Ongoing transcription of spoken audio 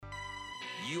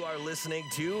You are listening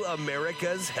to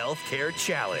America's Healthcare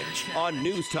Challenge on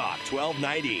News Talk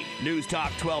 1290, News Talk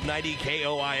 1290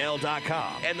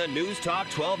 KOIL.com, and the News Talk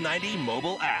 1290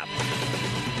 mobile app.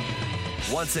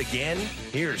 Once again,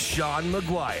 here's Sean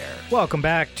McGuire. Welcome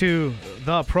back to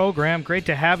the program. Great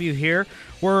to have you here.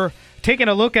 We're taking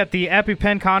a look at the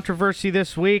EpiPen controversy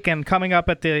this week, and coming up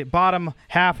at the bottom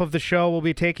half of the show, we'll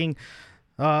be taking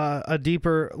a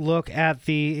deeper look at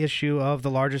the issue of the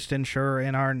largest insurer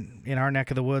in our neck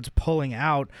of the woods pulling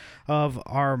out of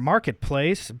our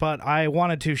marketplace. But I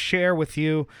wanted to share with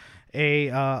you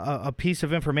a piece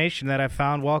of information that I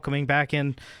found welcoming back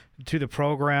in to the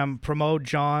program Pramod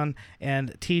John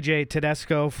and TJ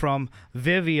Tedesco from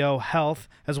Vivio Health,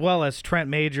 as well as Trent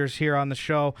Majors here on the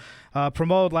show.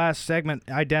 Pramod, last segment,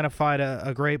 identified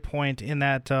a great point in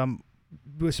that,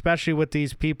 especially with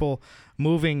these people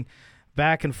moving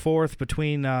back and forth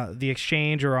between the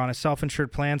exchange or on a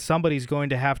self-insured plan, somebody's going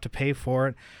to have to pay for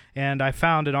it. And I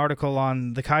found an article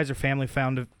on the Kaiser Family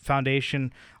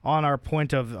Foundation on our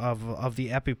point of the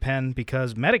EpiPen,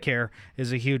 because Medicare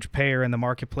is a huge payer in the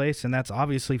marketplace, and that's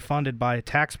obviously funded by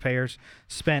taxpayers.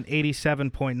 Spent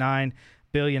 $87.9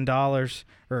 billion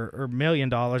or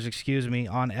 $million, excuse me,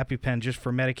 on EpiPen just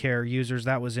for Medicare users.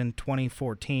 That was in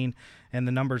 2014, and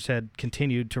the numbers had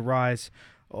continued to rise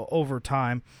over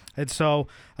time. And so,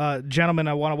 gentlemen,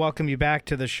 I want to welcome you back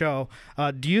to the show.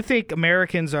 Do you think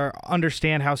Americans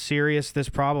understand how serious this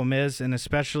problem is, and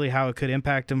especially how it could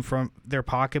impact them from their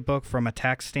pocketbook from a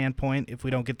tax standpoint if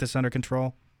we don't get this under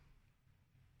control?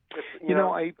 You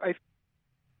know, I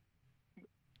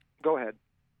go ahead.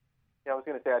 Yeah, I was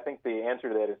going to say, I think the answer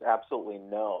to that is absolutely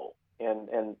no.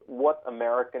 And what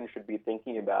Americans should be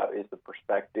thinking about is the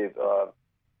perspective of,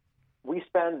 we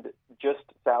spend just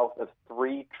south of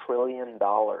 $3 trillion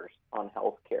on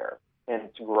health care, and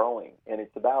it's growing, and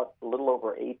it's about a little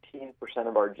over 18%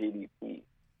 of our GDP.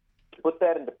 To put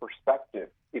that into perspective,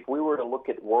 if we were to look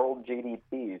at world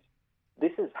GDPs,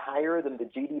 this is higher than the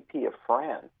GDP of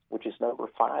France, which is number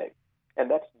 5,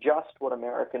 and that's just what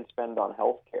Americans spend on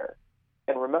health care.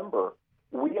 And remember,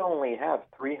 we only have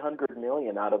 300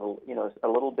 million out of a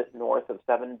little bit north of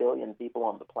 7 billion people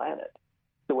on the planet.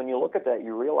 So when you look at that,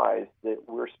 you realize that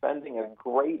we're spending a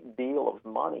great deal of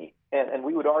money, and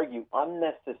we would argue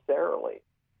unnecessarily,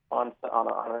 on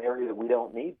an area that we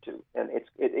don't need to. And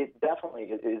it definitely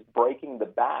is breaking the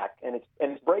back, and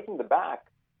it's breaking the back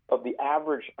of the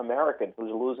average American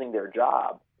who's losing their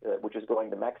job, which is going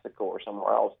to Mexico or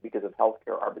somewhere else because of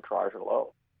healthcare arbitrage alone.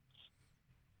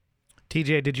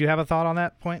 TJ, did you have a thought on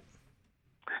that point?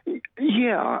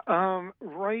 Yeah,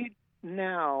 right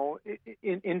now,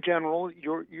 in general,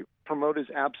 your Pramod is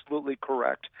absolutely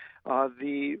correct.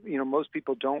 Most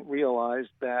people don't realize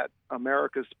that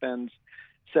America spends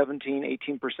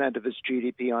 17-18% of its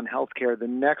GDP on healthcare. The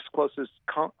next closest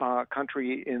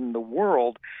country in the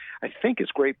world, I think, is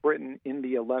Great Britain, in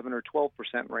the 11 or 12%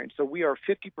 range. So we are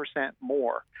 50%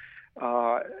 more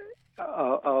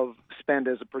of spend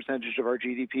as a percentage of our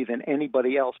GDP than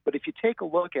anybody else. But if you take a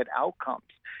look at outcomes,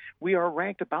 we are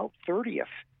ranked about 30th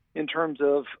in terms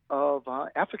of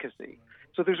efficacy.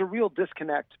 So there's a real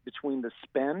disconnect between the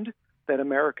spend that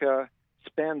America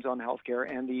spends on healthcare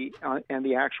and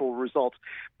the actual results.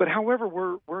 But however,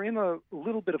 we're in a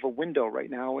little bit of a window right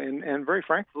now, and very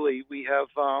frankly, we have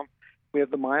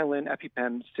the Mylan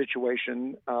EpiPen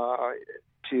situation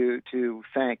to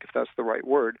thank, if that's the right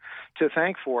word, to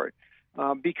thank for it.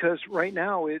 Because right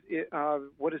now,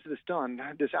 what has this done?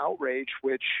 This outrage,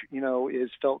 which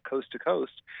is felt coast to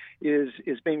coast,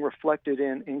 is being reflected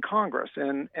in Congress,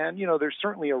 and there's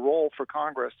certainly a role for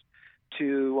Congress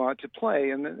to play,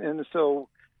 and so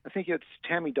I think it's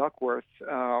Tammy Duckworth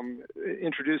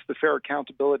introduced the Fair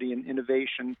Accountability and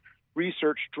Innovation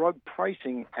Research Drug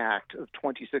Pricing Act of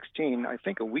 2016, I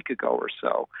think a week ago or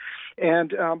so.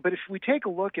 And but if we take a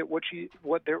look at what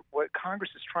Congress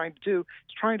is trying to do,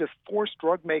 it's trying to force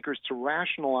drug makers to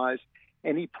rationalize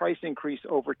any price increase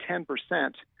over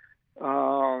 10%,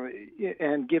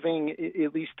 and giving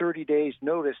at least 30 days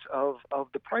notice of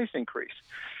the price increase.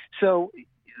 So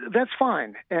that's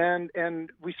fine, and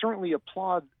we certainly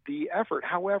applaud the effort.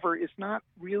 However, it's not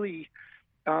really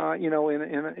in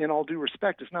all due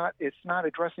respect, it's not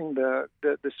addressing the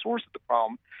source of the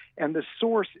problem, and the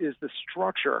source is the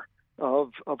structure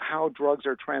of how drugs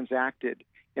are transacted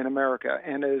in America.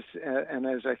 And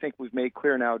as I think we've made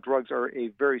clear now, drugs are a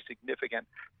very significant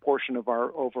portion of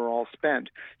our overall spend.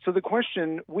 So the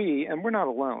question and we're not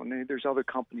alone, there's other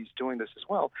companies doing this as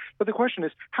well, but the question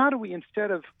is, how do we,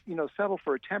 instead of settle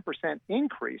for a 10%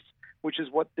 increase, which is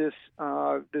what this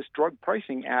Drug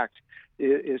Pricing Act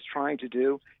is trying to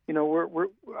do,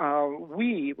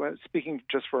 speaking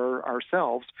just for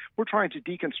ourselves, we're trying to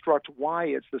deconstruct why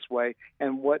it's this way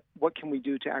and what can we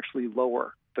do to actually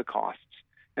lower the costs.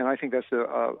 And I think that's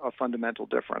a fundamental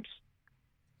difference.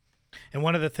 And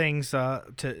one of the things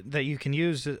that you can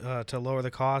use to lower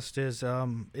the cost is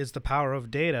the power of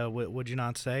data. Would you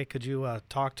not say? Could you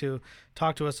talk to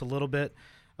us a little bit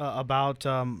about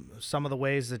some of the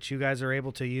ways that you guys are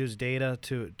able to use data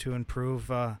to improve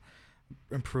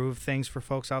things for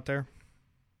folks out there?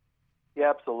 Yeah,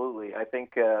 absolutely. I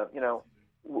think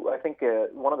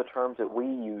one of the terms that we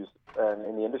use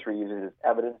in the industry uses is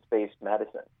evidence-based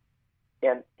medicine.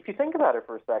 And if you think about it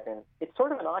for a second, it's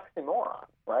sort of an oxymoron,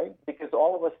 right? Because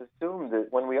all of us assume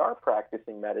that when we are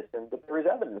practicing medicine, that there is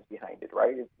evidence behind it,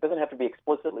 right? It doesn't have to be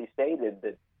explicitly stated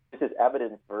that this is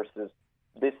evidence versus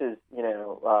this is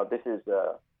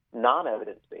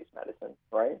non-evidence-based medicine,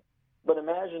 right? But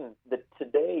imagine that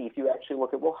today, if you actually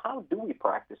look at, well, how do we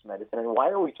practice medicine and why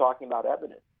are we talking about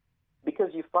evidence?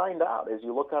 Because you find out as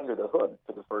you look under the hood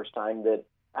for the first time that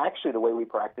actually the way we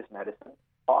practice medicine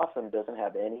often doesn't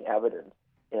have any evidence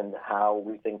in how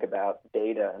we think about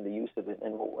data and the use of it,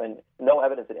 and no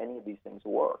evidence that any of these things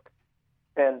work.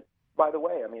 And by the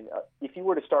way, if you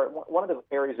were to start, one of the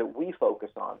areas that we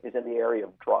focus on is in the area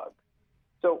of drugs.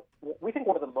 So we think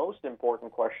one of the most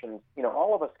important questions,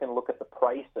 all of us can look at the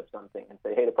price of something and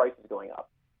say, hey, the price is going up.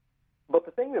 But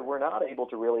the thing that we're not able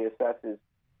to really assess is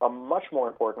a much more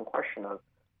important question of,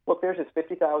 look, there's this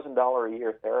 $50,000 a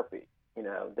year therapy,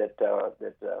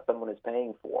 that someone is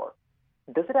paying for.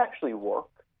 Does it actually work?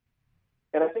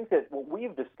 And I think that what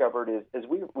we've discovered is, as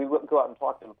we go out and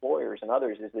talk to employers and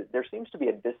others, is that there seems to be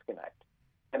a disconnect.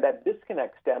 And that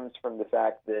disconnect stems from the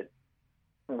fact that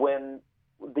when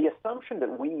the assumption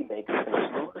that we make as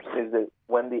consumers is that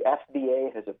when the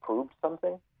FDA has approved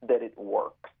something, that it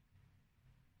works.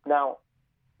 Now,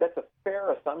 that's a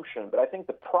fair assumption, but I think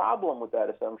the problem with that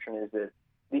assumption is that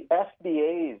the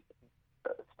FDA's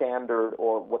standard,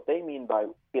 or what they mean by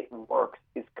it works,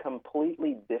 is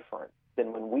completely different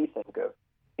than when we think of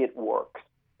it works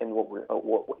and what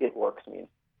it works means.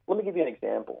 Let me give you an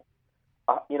example.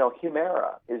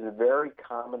 Humira is a very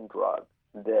common drug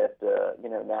that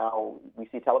now we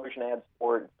see television ads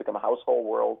for it. It's become a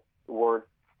household word.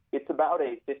 It's about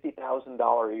a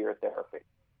 $50,000 a year therapy,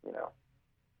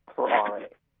 for RA.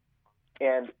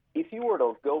 And if you were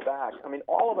to go back,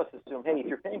 all of us assume, hey, if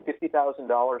you're paying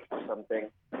 $50,000 for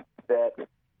something, that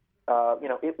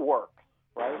it works,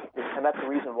 right? And that's the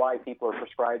reason why people are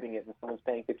prescribing it, and someone's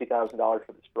paying $50,000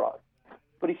 for this drug.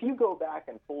 But if you go back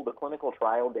and pull the clinical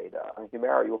trial data on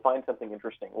Humira, you'll find something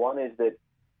interesting. One is that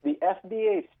the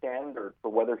FDA standard for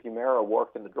whether Humira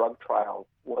worked in the drug trials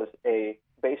was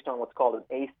based on what's called an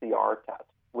ACR test,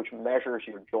 which measures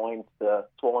your joints, the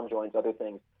swollen joints, other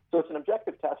things. So it's an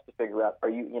objective test to figure out,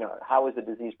 how is the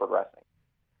disease progressing?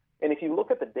 And if you look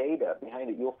at the data behind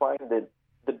it, you'll find that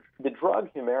the drug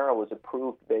Humira was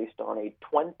approved based on a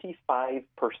 25%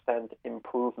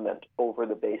 improvement over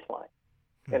the baseline.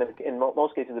 And in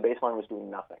most cases, the baseline was doing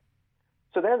nothing.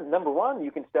 So then, number one,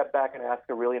 you can step back and ask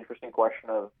a really interesting question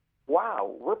of,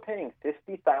 wow, we're paying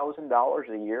 $50,000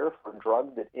 a year for a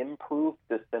drug that improved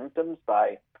the symptoms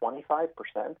by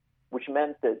 25%, which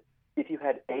meant that if you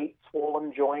had 8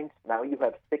 swollen joints, now you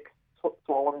have 6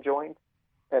 swollen joints,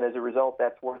 and as a result,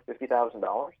 that's worth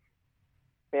 $50,000.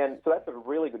 And so that's a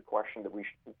really good question that we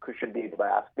should be able to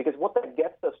ask, because what that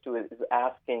gets us to is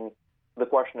asking the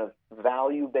question of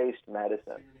value-based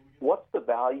medicine. What's the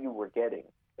value we're getting?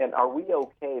 And are we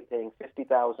okay paying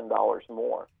 $50,000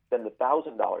 more than the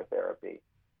 $1,000 therapy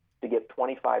to get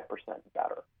 25%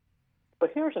 better?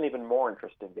 But here's an even more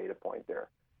interesting data point there.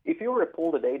 If you were to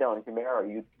pull the data on Humira,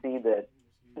 you'd see that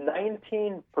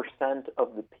 19%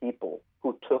 of the people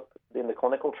who took, in the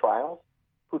clinical trials,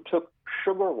 who took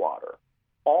sugar water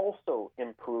also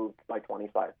improved by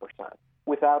 25%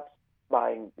 without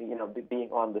being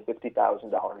on the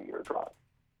 $50,000 a year drug,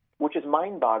 which is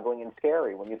mind-boggling and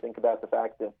scary when you think about the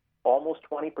fact that almost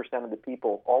 20% of the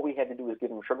people, all we had to do was give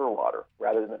them sugar water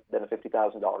rather than a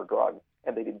 $50,000 drug,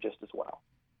 and they did just as well.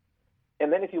 And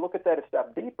then if you look at that a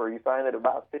step deeper, you find that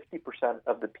about 50%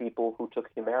 of the people who took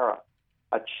Humira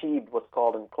achieved what's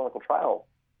called in clinical trial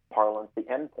parlance the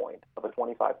endpoint of a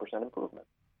 25% improvement.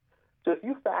 So if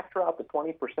you factor out the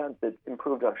 20% that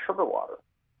improved on sugar water,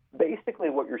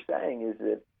 basically what you're saying is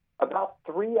that about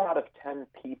 3 out of 10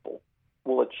 people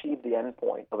will achieve the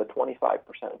endpoint of a 25%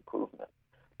 improvement.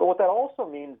 But what that also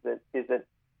means is that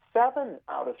 7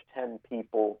 out of 10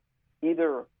 people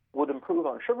either would improve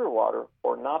on sugar water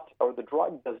or not, or the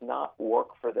drug does not work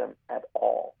for them at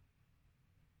all.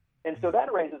 And so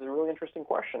that raises a really interesting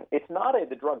question. It's not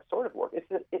the drug sort of work. It's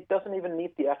that it doesn't even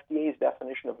meet the FDA's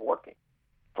definition of working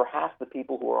for half the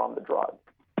people who are on the drug.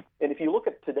 And if you look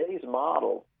at today's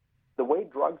model, the way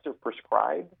drugs are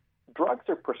prescribed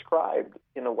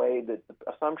in a way that the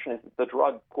assumption is that the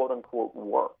drug, quote unquote,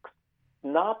 works.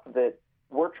 Not that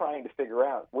we're trying to figure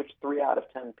out which 3 out of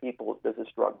 10 people does this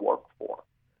drug work for.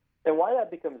 And why that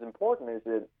becomes important is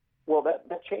that, well,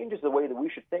 that changes the way that we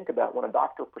should think about when a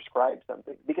doctor prescribes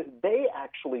something, because they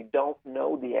actually don't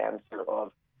know the answer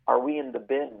of, are we in the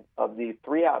bin of the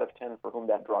 3 out of 10 for whom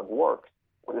that drug works,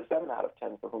 or the 7 out of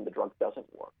 10 for whom the drug doesn't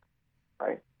work,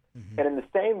 right? Mm-hmm. And in the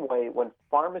same way, when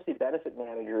pharmacy benefit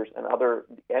managers and other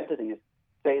entities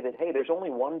say that, hey, there's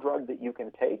only one drug that you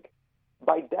can take,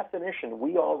 by definition,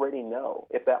 we already know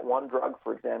if that one drug,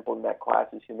 for example, in that class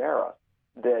is Humira,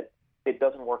 that it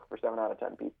doesn't work for 7 out of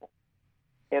 10 people.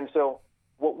 And so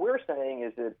what we're saying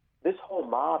is that this whole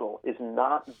model is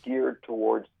not geared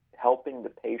towards helping the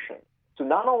patient. So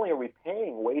not only are we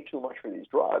paying way too much for these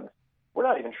drugs, we're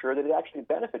not even sure that it actually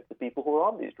benefits the people who are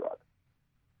on these drugs.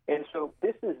 And so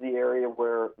this is the area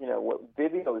where, what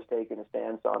Vivio has taken a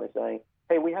stance on is saying,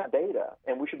 hey, we have data,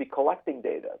 and we should be collecting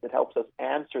data that helps us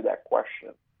answer that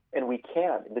question. And we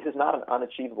can. This is not an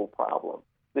unachievable problem.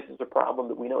 This is a problem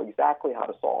that we know exactly how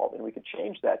to solve, and we could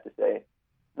change that to say,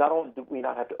 not only do we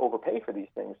not have to overpay for these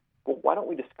things, but why don't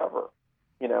we discover,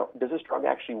 does this drug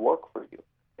actually work for you?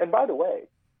 And by the way,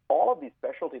 all of these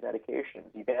specialty medications,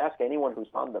 you can ask anyone who's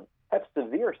on them, have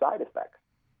severe side effects.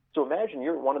 So imagine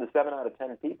you're one of the 7 out of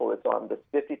 10 people that's on this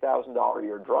 $50,000 a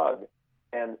year drug,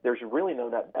 and there's really no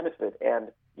net benefit, and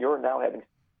you're now having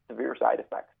severe side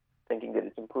effects, thinking that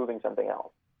it's improving something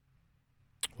else.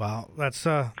 Wow, that's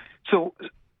so.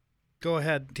 Go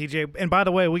ahead, TJ. And by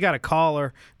the way, we got a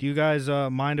caller. Do you guys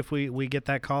mind if we get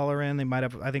that caller in? They might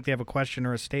have. I think they have a question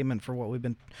or a statement for what we've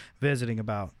been visiting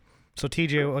about. So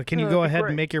TJ, can you go ahead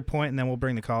and make your point, and then we'll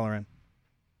bring the caller in.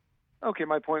 Okay,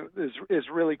 my point is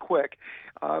really quick.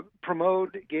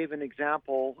 Pramod gave an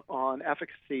example on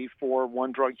efficacy for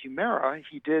one drug, Humira.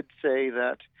 He did say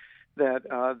that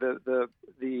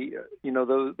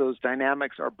those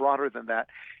dynamics are broader than that.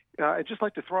 I'd just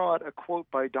like to throw out a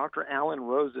quote by Dr. Alan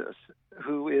Rosas,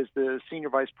 who is the senior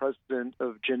vice president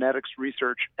of genetics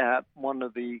research at one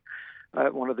of the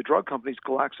drug companies,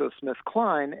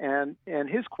 GlaxoSmithKline, and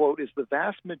his quote is, "The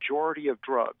vast majority of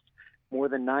drugs, more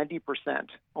than 90%,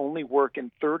 only work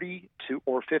in 30 to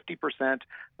or 50%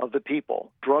 of the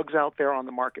people. Drugs out there on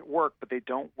the market work, but they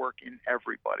don't work in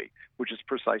everybody," which is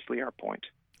precisely our point.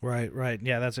 Right.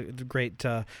 Yeah, that's a great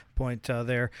point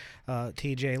there,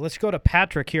 TJ. Let's go to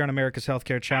Patrick here on America's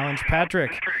Healthcare Challenge.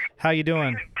 Patrick, how you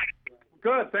doing?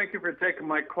 Good. Thank you for taking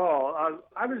my call.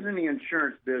 I was in the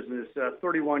insurance business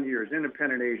 31 years,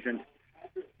 independent agent.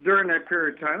 During that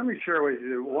period of time, let me share with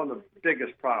you one of the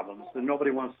biggest problems that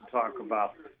nobody wants to talk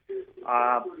about.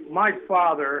 My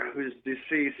father, who's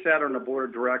deceased, sat on the board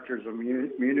of directors of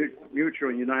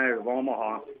Mutual United of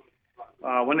Omaha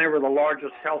when they were the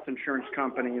largest health insurance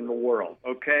company in the world,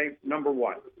 okay? Number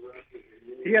one.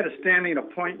 He had a standing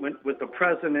appointment with the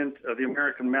president of the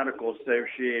American Medical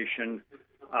Association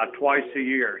twice a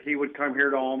year. He would come here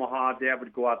to Omaha. Dad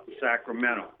would go out to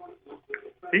Sacramento.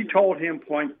 He told him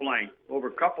point blank, over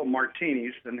a couple of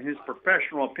martinis, in his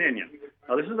professional opinion,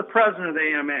 now this is the president of the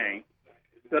AMA,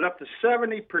 that up to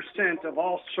 70% of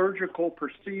all surgical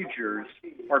procedures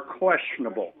are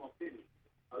questionable.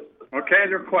 Okay,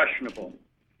 they're questionable.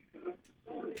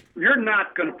 You're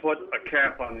not going to put a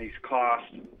cap on these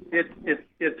costs.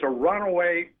 It's a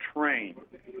runaway train.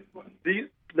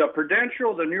 The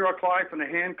Prudential, the New York Life, and the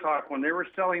Hancock, when they were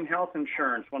selling health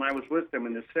insurance, when I was with them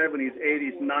in the 70s,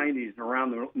 80s, 90s, and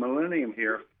around the millennium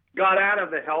here, got out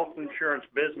of the health insurance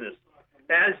business,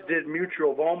 as did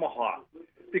Mutual of Omaha,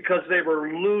 because they were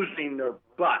losing their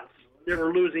butts. They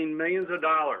were losing millions of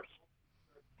dollars.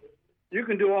 You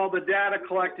can do all the data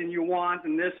collecting you want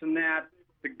and this and that.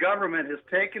 The government has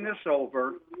taken this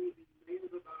over,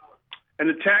 and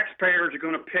the taxpayers are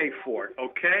going to pay for it,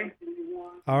 okay?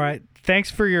 All right.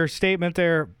 Thanks for your statement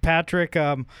there, Patrick.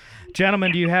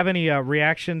 Gentlemen, do you have any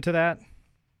reaction to that?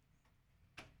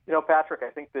 Patrick,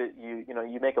 I think that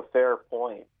you make a fair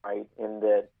point, right, in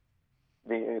that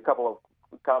a couple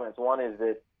of comments. One is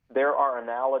that there are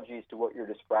analogies to what you're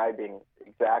describing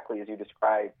exactly as you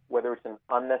described, whether it's an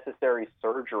unnecessary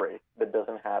surgery that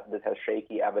has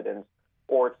shaky evidence,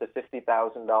 or it's a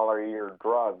 $50,000 a year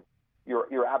drug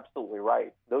you're absolutely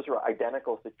right. Those are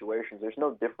identical situations. There's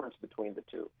no difference between the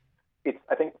two.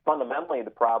 I think fundamentally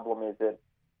the problem is that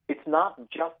it's not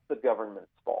just the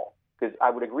government's fault, because I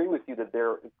would agree with you that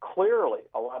clearly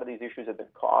a lot of these issues have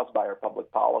been caused by our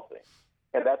public policy.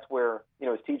 And that's where,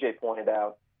 as TJ pointed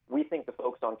out, we think the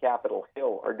folks on Capitol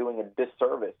Hill are doing a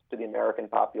disservice to the American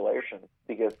population,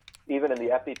 because even in the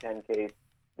EpiPen case,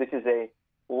 this is a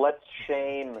let's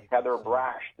shame Heather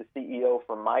Brash, the CEO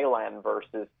for Mylan,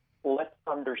 versus let's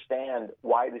understand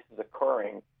why this is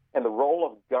occurring. And the role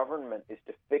of government is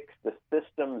to fix the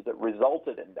systems that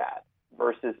resulted in that,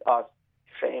 versus us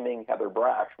shaming Heather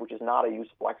Brash, which is not a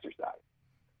useful exercise.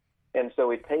 And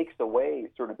so it takes away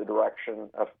sort of the direction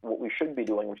of what we should be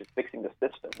doing, which is fixing the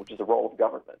system, which is the role of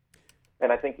government.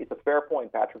 And I think it's a fair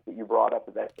point, Patrick, that you brought up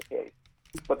that that's the case.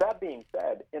 But that being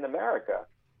said, in America,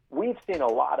 we've seen a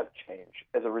lot of change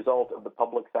as a result of the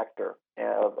public sector,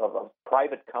 of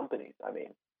private companies,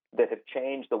 that have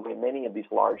changed the way many of these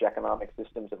large economic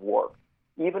systems have worked.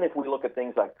 Even if we look at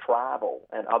things like travel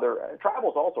and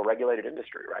travel is also a regulated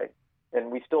industry, right?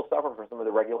 And we still suffer from some of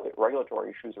the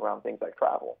regulatory issues around things like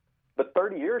travel. But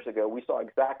 30 years ago, we saw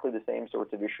exactly the same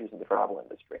sorts of issues in the travel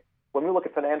industry. When we look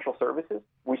at financial services,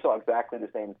 we saw exactly the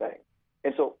same thing.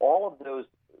 And so all of those,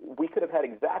 we could have had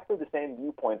exactly the same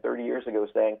viewpoint 30 years ago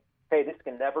saying, hey, this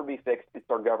can never be fixed. It's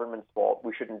our government's fault.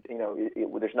 We shouldn't,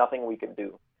 there's nothing we can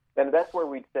do. And that's where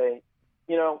we'd say,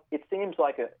 it seems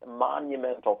like a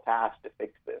monumental task to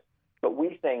fix this. But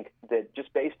we think that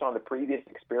just based on the previous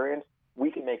experience, we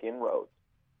can make inroads.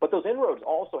 But those inroads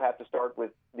also have to start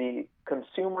with the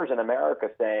consumers in America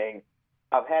saying,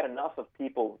 I've had enough of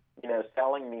people,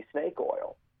 selling me snake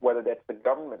oil, whether that's the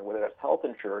government, whether that's health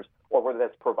insurers, or whether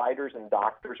that's providers and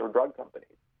doctors or drug companies.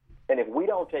 And if we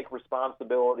don't take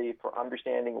responsibility for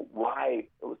understanding why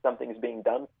something is being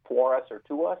done for us or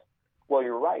to us, well,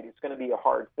 you're right, it's going to be a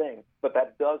hard thing. But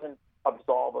that doesn't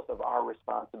absolve us of our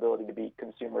responsibility to be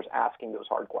consumers asking those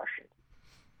hard questions.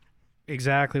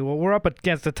 Exactly. Well, we're up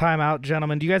against the timeout,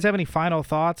 gentlemen. Do you guys have any final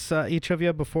thoughts, each of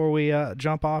you, before we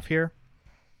jump off here?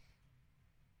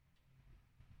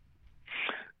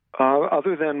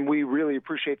 Other than we really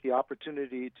appreciate the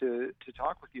opportunity to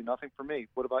talk with you. Nothing for me.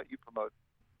 What about you, Pramod?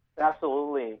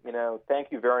 Absolutely.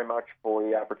 Thank you very much for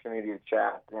the opportunity to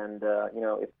chat. And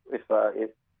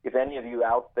if any of you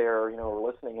out there, are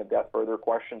listening, have got further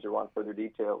questions or want further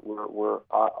detail, we're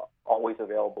always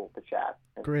available to chat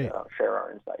and share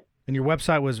our insights. And your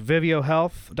website was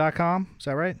viviohealth.com, is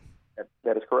that right?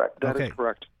 That is correct. That is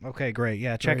correct. Okay, great.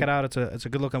 Yeah, check it out. It's a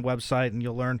good-looking website, and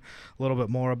you'll learn a little bit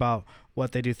more about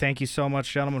what they do. Thank you so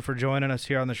much, gentlemen, for joining us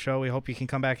here on the show. We hope you can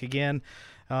come back again.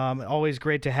 Always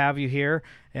great to have you here,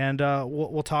 and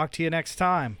we'll talk to you next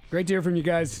time. Great to hear from you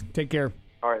guys. Take care.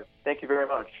 All right. Thank you very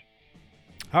much.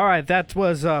 All right, that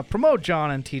was Pramod John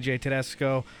and TJ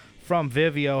Tedesco from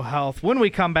Vivio Health. When we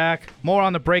come back, more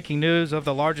on the breaking news of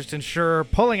the largest insurer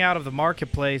pulling out of the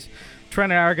marketplace.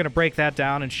 Trent and I are going to break that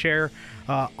down and share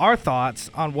our thoughts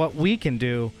on what we can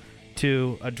do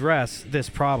to address this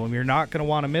problem. You're not going to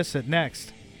want to miss it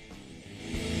next